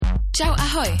Čau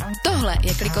ahoj, tohle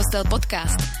je Klikostel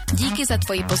podcast. Díky za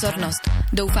tvoji pozornost.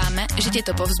 Doufáme, že tě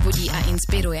to povzbudí a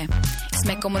inspiruje.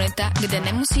 Jsme komunita, kde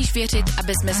nemusíš věřit,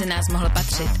 abys mezi nás mohl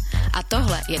patřit. A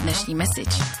tohle je dnešní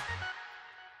message.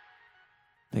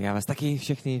 Tak já vás taky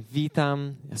všechny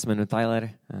vítám, já se jmenuji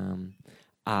Tyler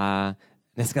a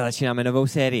dneska začínáme novou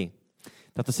sérii.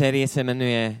 Tato série se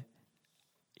jmenuje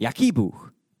Jaký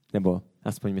Bůh? Nebo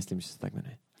aspoň myslím, že se tak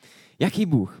jmenuje. Jaký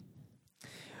Bůh?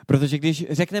 Protože když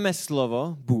řekneme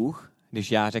slovo Bůh,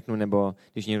 když já řeknu, nebo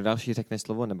když někdo další řekne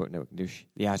slovo, nebo když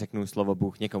já řeknu slovo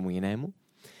Bůh někomu jinému,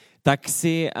 tak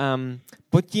si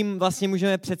pod tím vlastně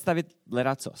můžeme představit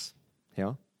ledacos.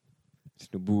 Jo?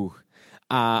 Řeknu Bůh.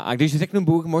 A když řeknu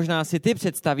Bůh, možná si ty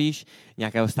představíš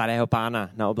nějakého starého pána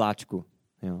na obláčku.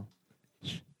 Jo?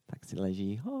 Tak si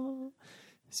leží,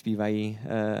 zpívají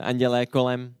andělé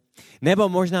kolem. Nebo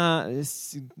možná,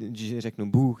 když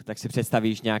řeknu Bůh, tak si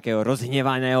představíš nějakého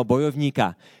rozhněvaného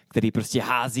bojovníka, který prostě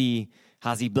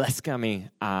hází bleskami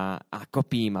a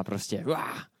kopím a prostě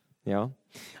jo.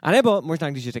 A nebo možná,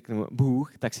 když řeknu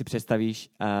Bůh, tak si představíš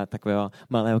takového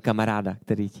malého kamaráda,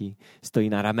 který ti stojí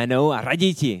na ramenou a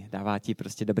radí ti, dává ti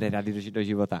prostě dobré rady do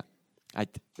života. Ať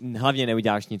hlavně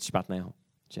neuděláš nic špatného.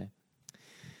 Že?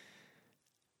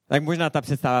 Tak možná ta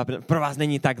představa pro vás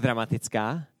není tak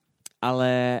dramatická,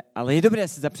 ale je dobré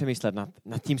si zapřemýšlet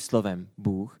nad tím slovem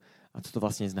Bůh a co to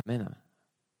vlastně znamená.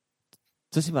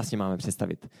 Co si vlastně máme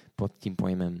představit pod tím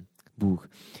pojmem Bůh.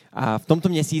 A v tomto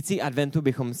měsíci adventu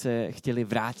bychom se chtěli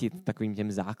vrátit takovým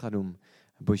těm základům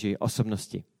Boží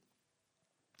osobnosti.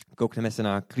 Koukneme se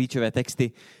na klíčové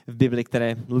texty v Bibli,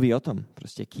 které mluví o tom,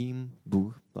 prostě kým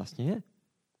Bůh vlastně je.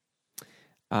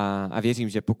 A věřím,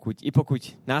 že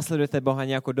pokud následujete Boha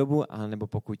nějakou dobu, nebo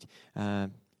pokud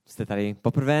jste tady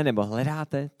poprvé nebo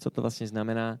hledáte, co to vlastně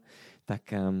znamená, tak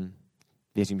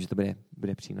věřím, že to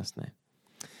bude přínosné.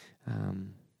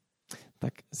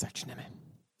 Tak začneme.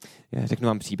 Já řeknu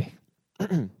vám příběh.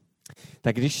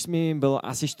 Tak když mi bylo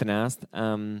asi 14,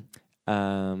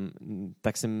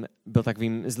 tak jsem byl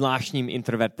takovým zvláštním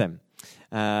introvertem.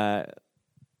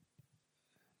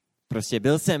 Prostě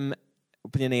byl jsem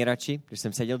úplně nejradši, když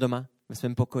jsem seděl doma ve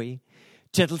svém pokoji,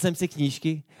 četl jsem si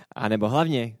knížky, anebo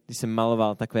hlavně, když jsem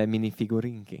maloval takové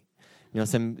minifigurínky. Měl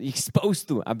jsem jich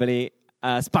spoustu a byly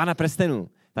z Pána prstenů,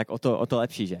 tak o to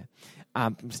lepší, že? A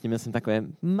prostě měl jsem takové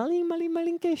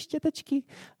malinké štětečky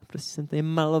a prostě jsem to je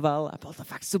maloval a bylo to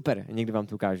fakt super. Někdy vám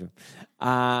to ukážu.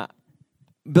 A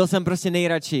byl jsem prostě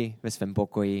nejradši ve svém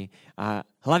pokoji a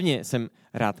hlavně jsem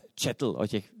rád četl o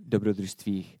těch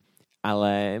dobrodružstvích,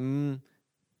 ale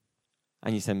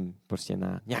ani jsem prostě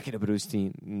na nějaké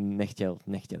dobrodružství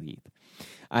nechtěl jít.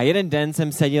 A jeden den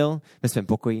jsem seděl ve svém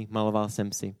pokoji, maloval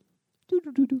jsem si.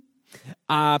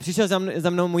 A přišel za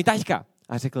mnou můj taťka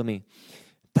a řekl mi,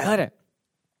 Tylere,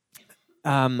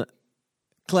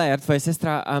 Claire, tvoje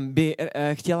sestra, by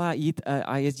chtěla jít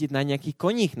a jezdit na nějakých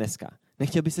koních dneska.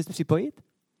 Nechtěl bys se připojit?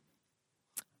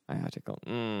 A já řekl,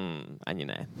 ani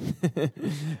ne.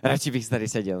 Radši bych tady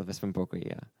seděl ve svém pokoji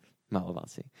a maloval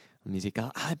si. On mi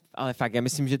říkal, ale fakt, já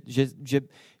myslím, že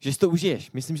si to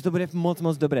užiješ. Myslím, že to bude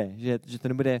moc dobré, že to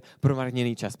nebude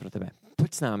promarněný čas pro tebe.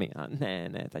 Pojď s námi. A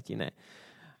ne, tati, ne.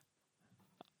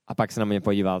 A pak se na mě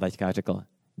podíval taťka a řekl,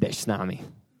 jdeš s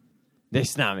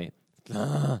námi.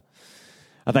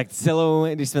 A tak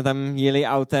když jsme tam jeli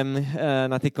autem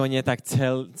na ty koně, tak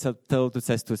celou tu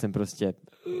cestu jsem prostě,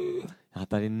 já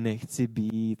tady nechci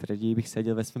být, raději bych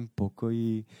seděl ve svém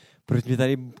pokoji, proč mě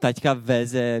tady taťka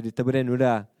veze, kdy to bude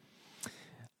nuda.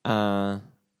 A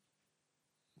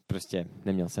prostě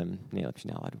neměl jsem nejlepší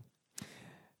náladu.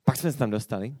 Pak jsme se tam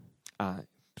dostali a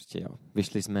prostě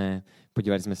vyšli jsme,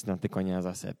 podívali jsme se na ty koně a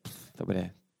zase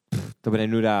to bude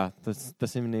nuda, to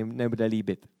se mi nebude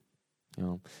líbit.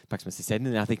 Jo. Pak jsme si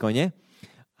sedli na ty koně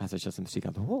a začal jsem si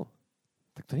říkat,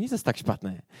 tak to není zase tak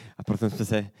špatné. A potom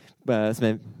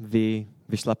jsme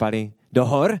vyšlapali do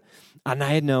hor a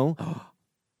najednou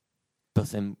byl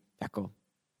jsem jako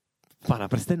Pána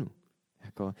prstenů.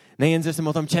 Jako, nejen, že jsem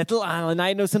o tom četl, ale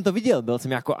najednou jsem to viděl. Byl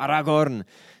jsem jako Aragorn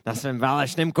na svém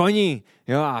válečném koni.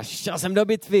 Jo, a šel jsem do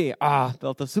bitvy.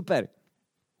 Bylo to super.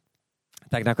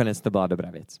 Tak nakonec to byla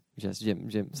dobrá věc, že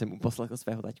jsem uposlechl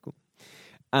svého taťku.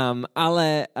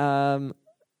 Ale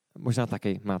možná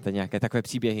taky máte nějaké takové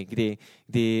příběhy,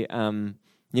 kdy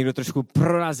někdo trošku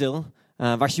prorazil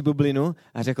vaši bublinu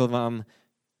a řekl vám,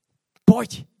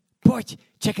 pojď,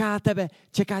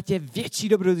 čeká tě větší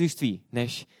dobrodružství,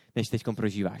 než teďkom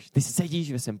prožíváš. Ty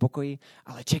sedíš ve svém pokoji,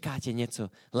 ale čeká tě něco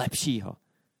lepšího.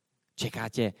 Čeká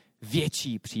tě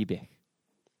větší příběh.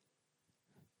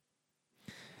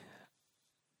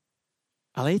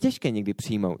 Ale je těžké někdy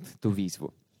přijmout tu výzvu.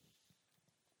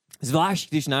 Zvlášť,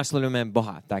 když následujeme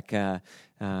Boha, tak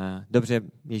dobře,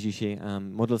 Ježíši,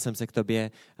 modlil jsem se k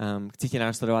tobě, chci tě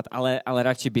následovat, ale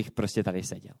radši bych prostě tady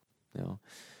seděl.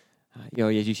 Jo,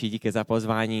 Ježíši, díky za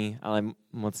pozvání, ale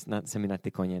moc se mi na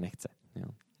ty koně nechce. Jo.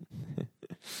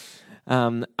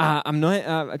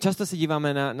 Často se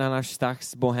díváme na náš vztah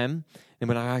s Bohem,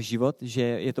 nebo na náš život, že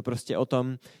je to prostě o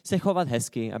tom se chovat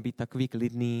hezky a být takový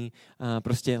klidný,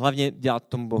 prostě hlavně dělat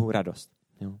tomu Bohu radost.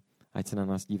 Jo. Ať se na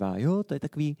nás dívá, jo, to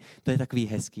je takový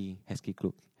hezký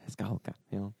kluk, hezká holka.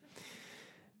 Jo.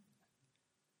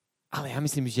 Ale já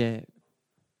myslím, že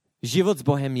život s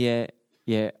Bohem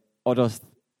je o dost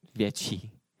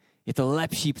větší. Je to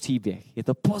lepší příběh. Je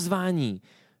to pozvání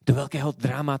do velkého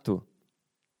dramatu.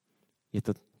 Je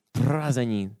to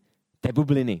prorazení té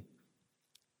bubliny.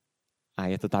 A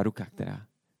je to ta ruka, která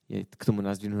je k tomu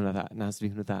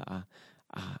nazdvihnutá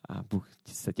a Bůh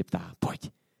se tě ptá,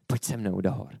 pojď se mnou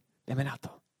do hor. Jdeme na to.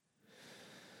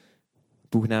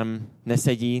 Bůh nám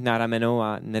nesedí na ramenou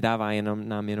a nedává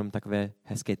nám jenom takové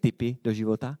hezké tipy do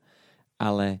života,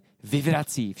 ale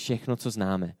vyvrací všechno, co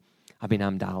známe, aby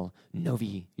nám dal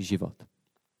nový život.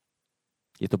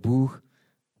 Je to Bůh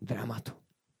dramatu.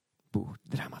 Bůh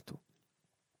dramatu.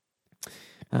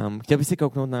 Chtěl bych si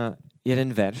kouknout na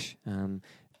jeden verš.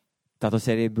 Tato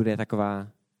série bude taková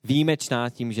výjimečná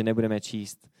tím, že nebudeme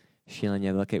číst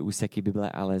šíleně velké úseky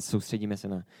Bible, ale soustředíme se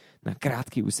na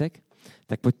krátký úsek.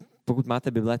 Tak pokud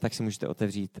máte Bible, tak si můžete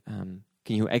otevřít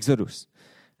knihu Exodus,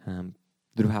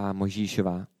 2.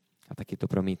 Mojžíšova, a taky to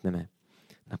promítneme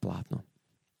na plátno.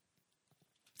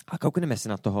 A koukneme se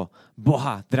na toho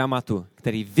Boha dramatu,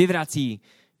 který vyvrací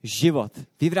život,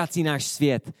 vyvrací náš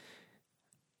svět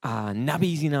a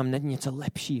nabízí nám něco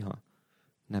lepšího.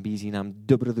 Nabízí nám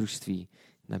dobrodružství,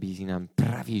 nabízí nám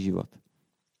pravý život.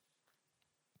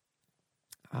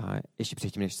 A ještě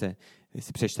předtím, než si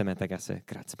přečteme, tak já se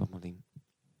krátce pomodlím.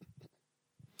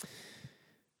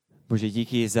 Bože,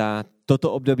 díky za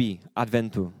toto období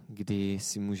adventu, kdy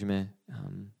si můžeme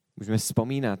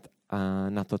vzpomínat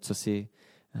na to, co jsi,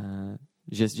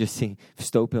 že jsi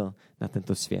vstoupil na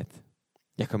tento svět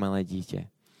jako malé dítě.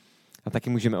 A taky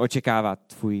můžeme očekávat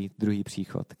tvůj druhý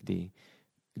příchod, kdy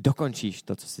dokončíš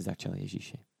to, co jsi začal,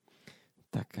 Ježíši.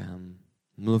 Tak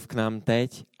mluv k nám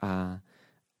teď a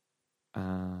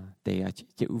teď ať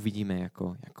tě uvidíme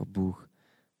jako Bůh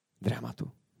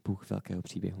dramatu, Bůh velkého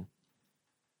příběhu.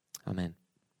 Amen.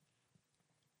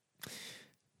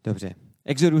 Dobře.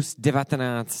 Exodus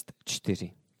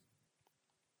 19:4.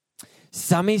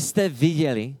 Sami jste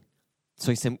viděli,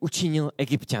 co jsem učinil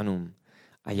Egypťanům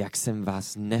a jak jsem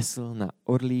vás nesl na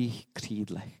orlích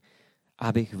křídlech,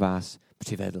 abych vás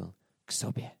přivedl k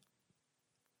sobě.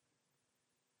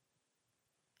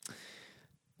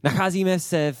 Nacházíme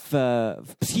se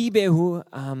v příběhu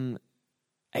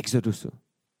Exodusu.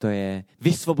 To je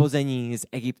vysvobození z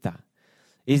Egypta.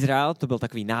 Izrael to byl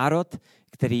takový národ,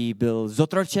 který byl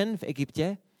zotročen v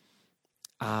Egyptě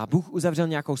a Bůh uzavřel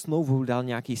nějakou smlouvu, dal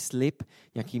nějaký slib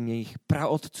nějakým jejich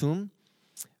praotcům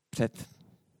před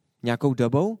nějakou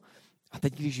dobou a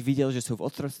teď, když viděl, že jsou v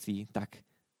otroctví, tak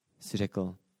si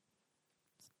řekl,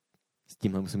 s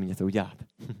tímhle musím něco udělat.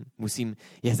 Musím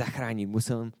je zachránit,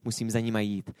 musím za nima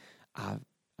jít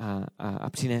a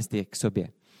přinést je k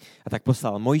sobě. A tak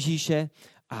poslal Mojžíše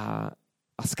a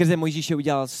skrze Mojžíše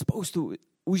udělal spoustu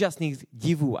úžasných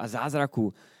divů a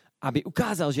zázraků, aby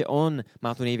ukázal, že on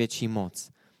má tu největší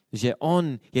moc. Že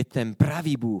on je ten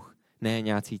pravý Bůh, ne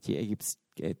nějací ti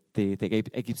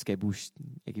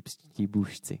egyptští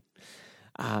bůžci.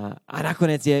 A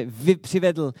nakonec je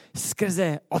přivedl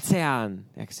skrze oceán,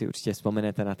 jak si určitě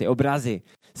vzpomenete na ty obrazy,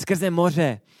 skrze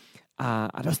moře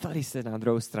a dostali se na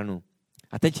druhou stranu.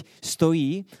 A teď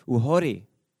stojí u hory,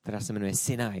 která se jmenuje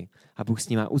Sinaj a Bůh s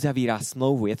nima uzavírá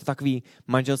smlouvu. Je to takový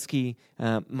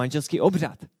manželský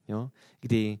obřad, jo?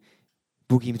 Kdy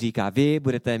Bůh jim říká, vy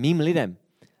budete mým lidem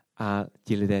a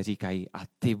ti lidé říkají, a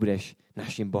ty budeš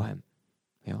naším Bohem.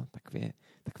 Jo?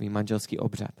 Takový manželský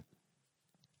obřad.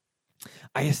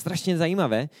 A je strašně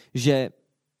zajímavé, že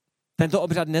tento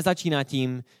obřad nezačíná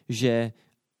tím, že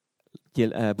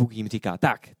Bůh jim říká,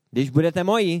 tak, když budete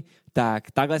moji,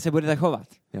 tak takhle se budete chovat.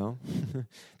 Jo?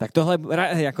 Tak tohle,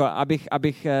 jako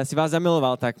abych si vás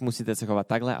zamiloval, tak musíte se chovat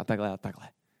takhle a takhle a takhle.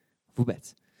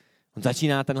 Vůbec. On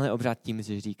začíná tenhle obřad tím,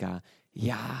 že říká,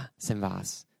 já jsem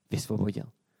vás vysvobodil.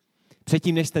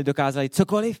 Předtím, než jste dokázali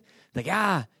cokoliv, tak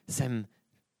já jsem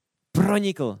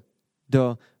pronikl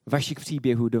do vašich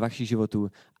příběhů, do vašich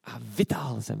životů a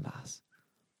vytáhl jsem vás.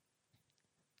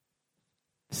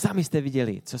 Sami jste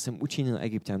viděli, co jsem učinil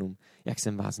Egypťanům, jak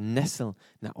jsem vás nesl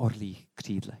na orlích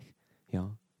křídlech.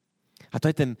 Jo? A to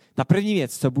je ta první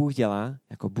věc, co Bůh dělá,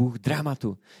 jako Bůh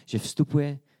dramatu, že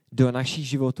vstupuje do našich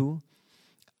životů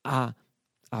a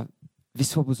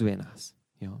vysvobozuje nás.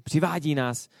 Jo? Přivádí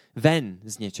nás ven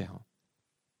z něčeho.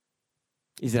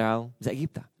 Izrael z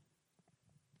Egypta.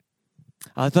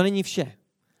 Ale to není vše,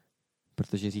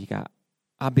 protože říká,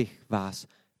 abych vás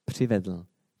přivedl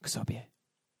k sobě.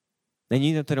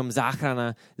 Není to jenom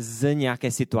záchrana z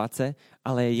nějaké situace,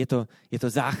 ale je to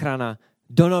záchrana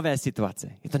do nové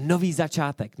situace. Je to nový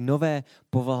začátek, nové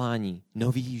povolání,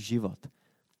 nový život.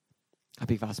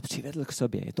 Abych vás přivedl k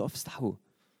sobě. Je to o vztahu.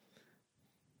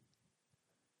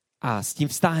 A s tím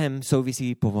vztahem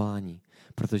souvisí povolání,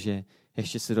 protože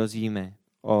ještě se dozvíme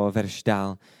o verš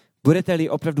dál. Budete-li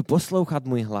opravdu poslouchat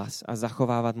můj hlas a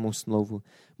zachovávat mou smlouvu,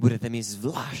 budete mi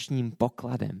zvláštním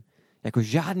pokladem, jako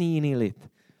žádný jiný lid.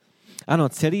 Ano,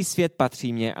 celý svět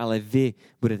patří mně, ale vy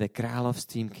budete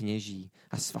královstvím kněží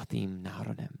a svatým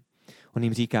národem. On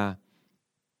jim říká,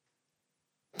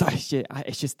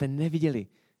 ještě jste neviděli,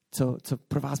 co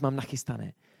pro vás mám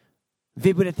nachystané.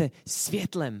 Vy budete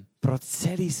světlem pro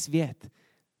celý svět.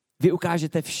 Vy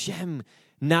ukážete všem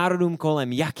národům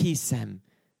kolem, jaký jsem,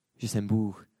 že jsem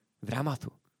Bůh v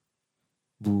Ramatu.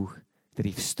 Bůh,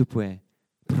 který vstupuje,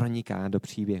 proniká do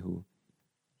příběhu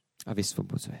a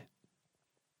vysvobozuje.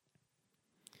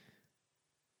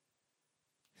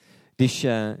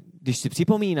 Když si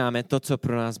připomínáme to, co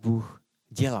pro nás Bůh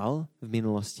dělal v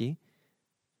minulosti,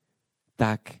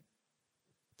 tak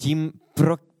tím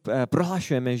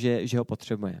prohlašujeme, že ho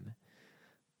potřebujeme.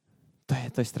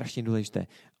 To je strašně důležité.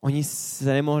 Oni se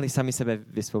nemohli sami sebe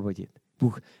vysvobodit.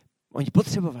 Oni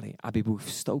potřebovali, aby Bůh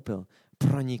vstoupil,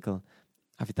 pronikl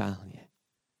a vytáhl je.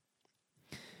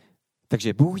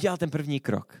 Takže Bůh dělal ten první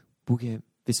krok. Bůh je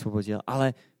vysvobodil,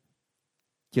 ale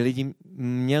ti lidi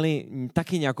měli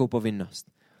taky nějakou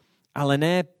povinnost. Ale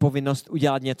ne povinnost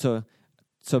udělat něco,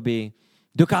 co by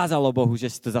dokázalo Bohu, že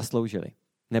si to zasloužili.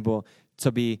 Nebo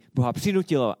co by Boha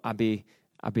přinutilo,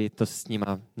 aby to s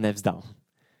nima nevzdal.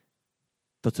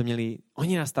 To, co měli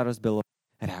oni na starost, bylo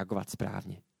reagovat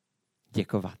správně.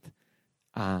 Děkovat.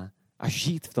 A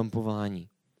žít v tom povolání.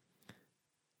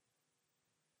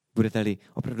 Budete-li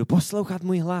opravdu poslouchat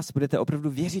můj hlas, budete opravdu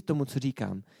věřit tomu, co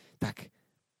říkám, tak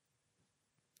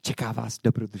čeká vás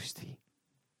dobrodružství.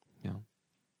 Jo.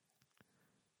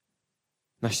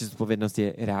 Naše zodpovědnost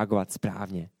je reagovat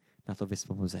správně na to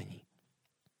vysvobození.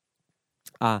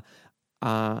 A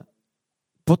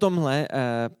po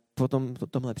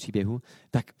tomhle příběhu,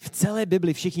 tak v celé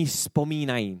Bibli všichni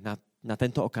vzpomínají na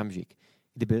tento okamžik,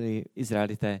 kdy byli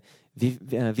Izraelité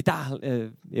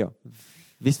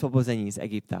vysvobození z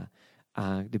Egypta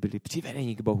a kdy byli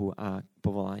přivedeni k Bohu a k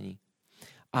povolání.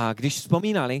 A když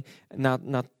vzpomínali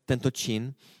na tento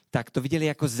čin, tak to viděli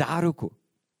jako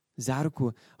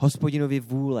záruku Hospodinovy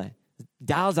vůle.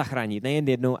 Dál zachránit, nejen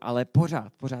jednou, ale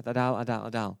pořád a dál a dál a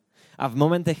dál. A v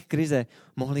momentech krize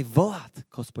mohli volat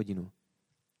k Hospodinu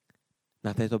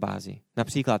na této bázi.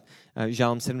 Například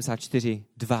Žalm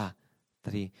 74:2,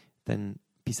 tady ten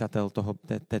písatel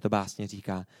této básně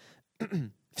říká,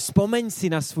 vzpomeň si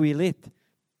na svůj lid,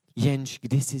 jenž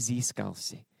kdysi získal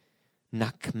si,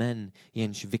 na kmen,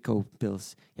 jenž vykoupil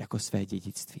jsi jako své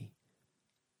dědictví.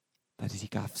 Tady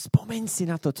říká, vzpomeň si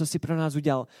na to, co jsi pro nás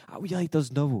udělal a udělej to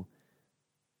znovu.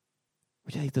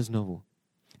 Udělej to znovu.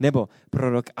 Nebo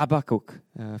prorok Abakuk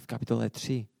v kapitole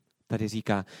 3 tady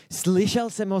říká, slyšel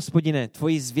jsem, Hospodine,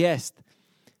 tvoji zvěst,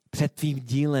 před tvým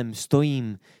dílem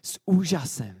stojím s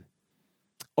úžasem.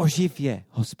 Oživ je,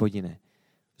 Hospodine,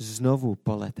 znovu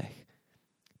po letech.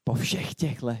 Po všech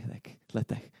těch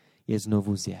letech je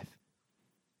znovu zjev.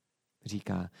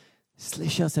 Říká,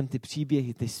 slyšel jsem ty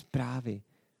příběhy, ty zprávy,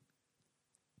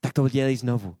 tak to dělej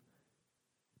znovu.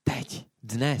 Teď,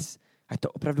 dnes, ať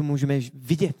to opravdu můžeme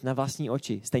vidět na vlastní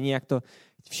oči, stejně jak to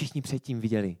všichni předtím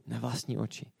viděli na vlastní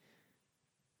oči.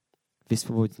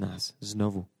 Vysvoboď nás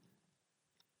znovu.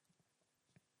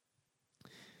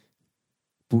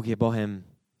 Bůh je Bohem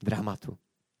dramatu.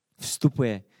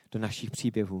 Vstupuje do našich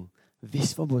příběhů,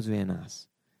 vysvobozuje nás.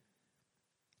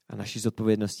 A naší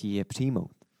zodpovědností je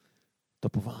přijmout to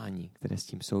povolání, které s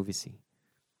tím souvisí.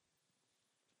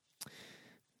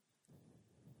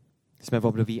 Jsme v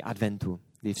období adventu,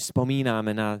 kdy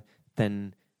vzpomínáme na to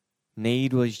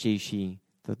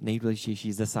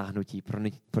nejdůležitější zasáhnutí,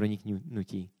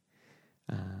 proniknutí.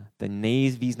 Ten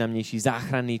nejvýznamnější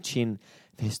záchranný čin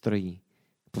v historii,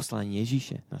 poslání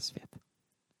Ježíše na svět.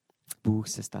 Bůh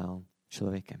se stal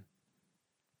člověkem.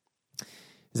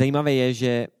 Zajímavé je,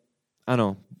 že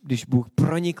ano, když Bůh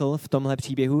pronikl v tomhle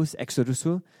příběhu z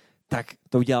Exodusu, tak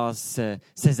to udělal se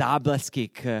záblesky,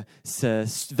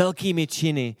 s velkými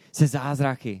činy, se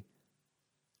zázraky.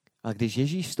 Ale když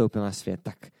Ježíš vstoupil na svět,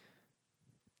 tak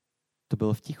to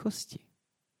bylo v tichosti.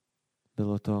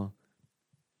 Bylo to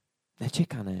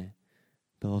nečekané.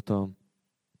 Bylo to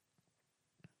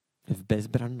v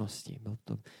bezbrannosti.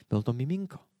 Bylo to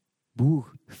miminko.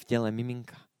 Bůh v těle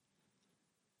miminka.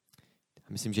 A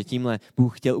myslím, že tímhle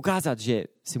Bůh chtěl ukázat, že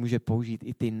si může použít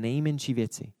i ty nejmenší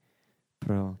věci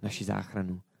pro naši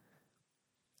záchranu.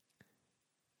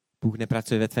 Bůh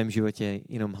nepracuje ve tvém životě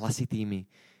jenom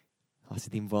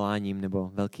hlasitým voláním nebo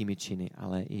velkými činy,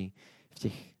 ale i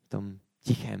v tom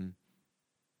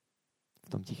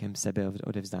tichém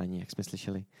sebeodevzdání, jak jsme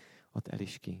slyšeli od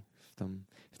Elišky,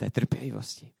 v té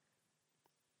trpělivosti.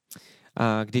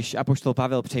 A když apoštol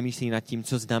Pavel přemýšlí nad tím,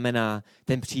 co znamená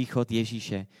ten příchod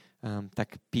Ježíše,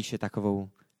 tak píše takovou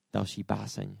další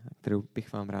báseň, kterou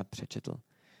bych vám rád přečetl.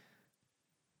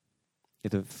 Je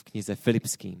to v knize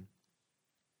Filipským.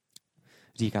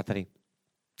 Říká tady,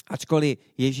 ačkoliv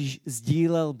Ježíš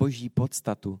sdílel Boží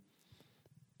podstatu,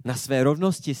 na své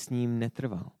rovnosti s ním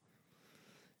netrval.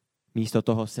 Místo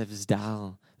toho se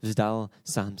vzdal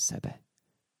sám sebe.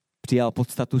 Přijal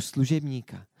podstatu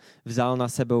služebníka, vzal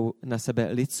na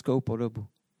sebe lidskou podobu.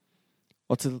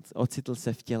 Ocitl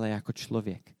se v těle jako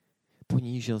člověk.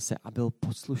 Ponížil se a byl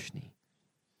poslušný.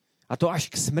 A to až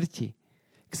k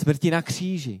smrti na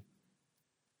kříži.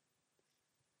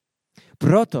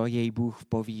 Proto jej Bůh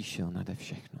povýšil nade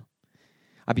všechno.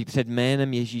 Aby před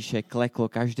jménem Ježíše kleklo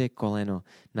každé koleno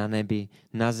na nebi,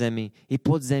 na zemi i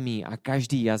pod zemí a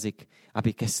každý jazyk,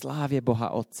 aby ke slávě Boha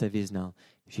Otce vyznal,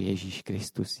 že Ježíš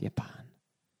Kristus je Pán.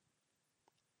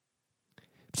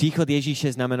 Příchod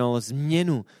Ježíše znamenal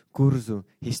změnu kurzu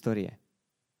historie.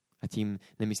 A tím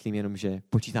nemyslím jenom, že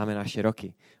počítáme naše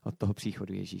roky od toho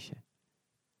příchodu Ježíše.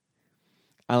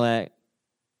 Ale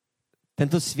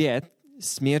tento svět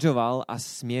směřoval a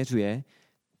směřuje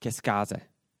ke zkáze.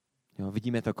 Jo,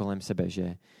 vidíme to kolem sebe,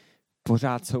 že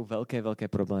pořád jsou velké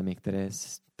problémy, které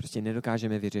prostě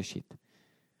nedokážeme vyřešit.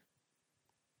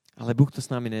 Ale Bůh to s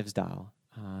námi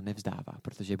nevzdává,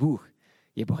 protože Bůh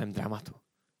je Bohem dramatu.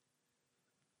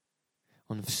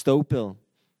 On vstoupil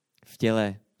v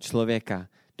těle člověka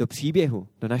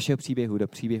do našeho příběhu, do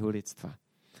příběhu lidstva.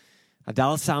 A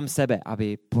dal sám sebe,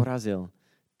 aby porazil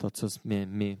to, co jsme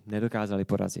my nedokázali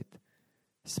porazit.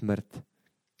 Smrt,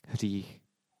 hřích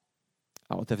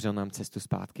a otevřel nám cestu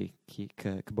zpátky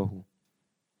k Bohu.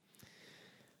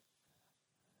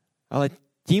 Ale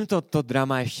tímto to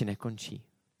drama ještě nekončí.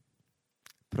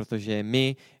 Protože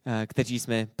my, kteří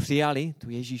jsme přijali tu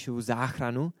Ježíšovu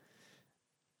záchranu,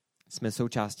 jsme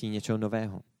součástí něčeho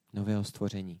nového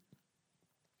stvoření.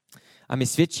 A my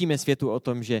svědčíme světu o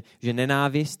tom, že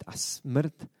nenávist a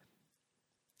smrt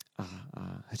a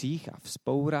hřích a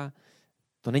vzpoura,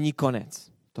 to není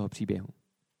konec toho příběhu.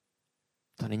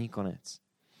 To není konec.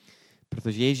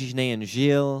 Protože Ježíš nejen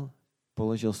žil,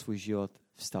 položil svůj život,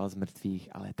 vstal z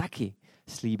mrtvých, ale taky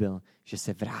slíbil, že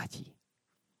se vrátí.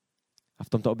 A v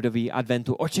tomto období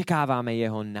adventu očekáváme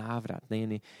jeho návrat.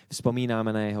 Nejen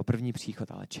vzpomínáme na jeho první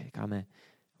příchod, ale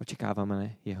očekáváme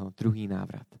na jeho druhý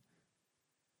návrat.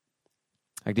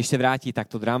 A když se vrátí, tak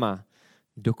to drama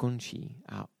dokončí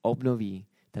a obnoví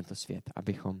tento svět,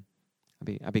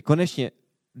 aby konečně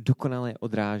dokonale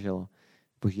odráželo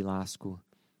Boží lásku,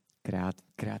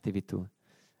 kreativitu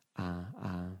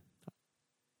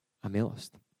a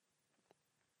milost.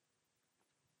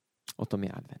 O tom je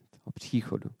advent, o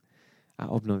příchodu a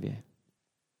obnově.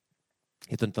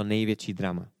 Je to největší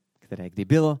drama, které kdy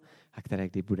bylo a které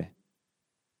kdy bude.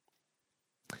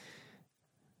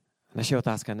 Naše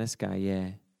otázka dneska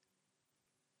je,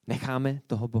 necháme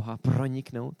toho Boha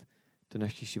proniknout do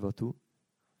našich životů?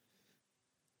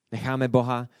 Necháme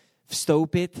Boha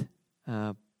vstoupit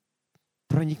a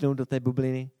proniknout do té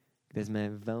bubliny, kde jsme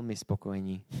velmi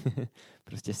spokojení.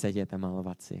 Prostě sedět a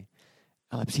malovat si.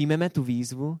 Ale přijmeme tu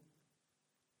výzvu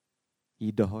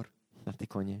jít do hor na ty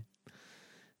koně.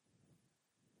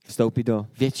 Vstoupit do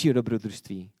většího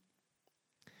dobrodružství.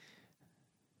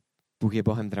 Bůh je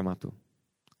Bohem dramatu.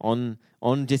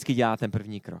 On vždycky dělá ten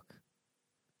první krok.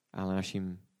 Ale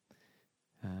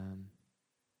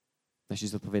naší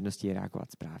zodpovědností je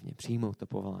reagovat správně. Přijmout to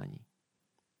povolání.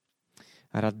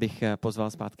 A rád bych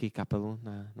pozval zpátky kapelu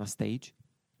na stage.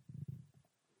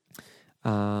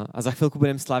 A za chvilku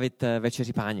budeme slavit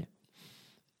Večeři Páně.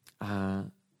 A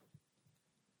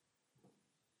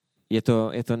je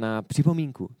to na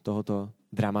připomínku tohoto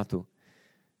dramatu,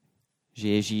 že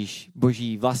Ježíš,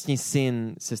 Boží vlastní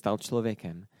syn, se stal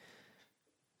člověkem.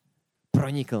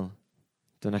 Pronikl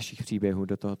do našich příběhů,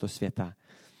 do tohoto světa.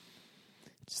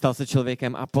 Stal se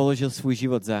člověkem a položil svůj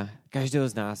život za každého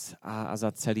z nás a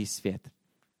za celý svět,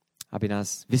 aby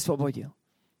nás vysvobodil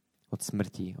od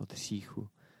smrti, od hříchu,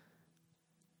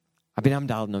 aby nám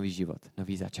dal nový život,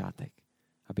 nový začátek,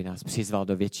 aby nás přizval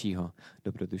do většího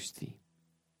dobrodružství.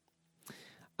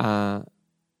 A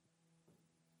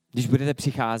když budete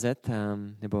přicházet,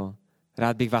 nebo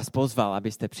rád bych vás pozval,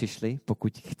 abyste přišli,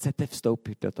 pokud chcete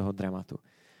vstoupit do toho dramatu,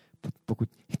 pokud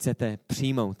chcete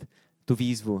přijmout tu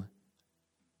výzvu,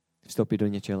 vstoupit do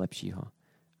něčeho lepšího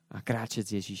a kráčet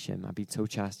s Ježíšem a být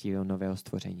součástí jeho nového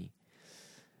stvoření.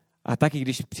 A taky,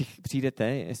 když přijdete,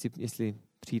 jestli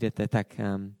přijdete, tak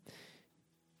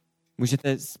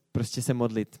můžete prostě se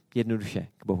modlit jednoduše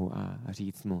k Bohu a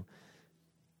říct mu: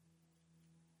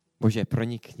 Bože,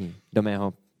 pronikni do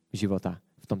mého života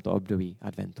v tomto období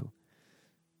adventu.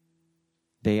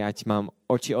 Dej, ať mám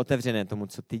oči otevřené tomu,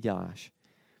 co ty děláš.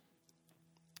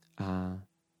 A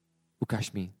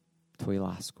ukaž mi tvoji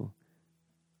lásku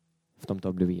v tomto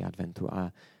období adventu.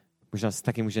 A možná se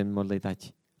taky můžeme modlit,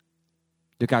 ať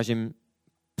dokážeme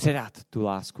předat tu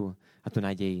lásku a tu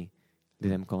naději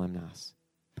lidem kolem nás.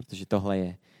 Protože tohle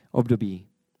je období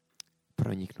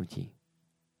proniknutí,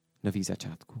 nových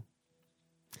začátků.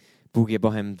 Bůh je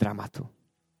Bohem dramatu.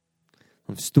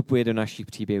 On vstupuje do našich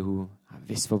příběhů a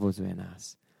vysvobozuje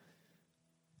nás.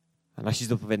 A naší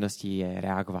zodpovědností je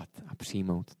reagovat a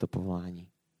přijmout to povolání.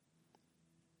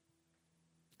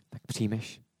 Tak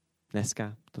přijmeš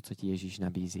dneska to, co ti Ježíš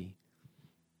nabízí.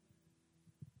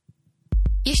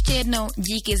 Ještě jednou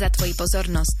díky za tvoji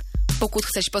pozornost. Pokud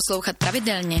chceš poslouchat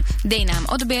pravidelně, dej nám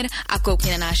odběr a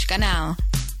koukni na náš kanál.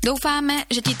 Doufáme,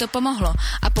 že ti to pomohlo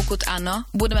a pokud ano,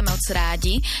 budeme moc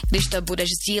rádi, když to budeš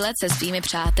sdílet se svými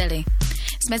přáteli.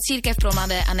 Jsme církev pro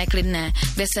mladé a neklidné,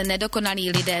 kde se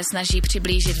nedokonalí lidé snaží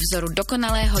přiblížit vzoru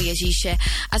dokonalého Ježíše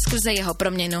a skrze jeho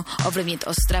proměnu ovlivnit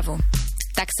Ostravu.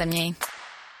 Tak se měj.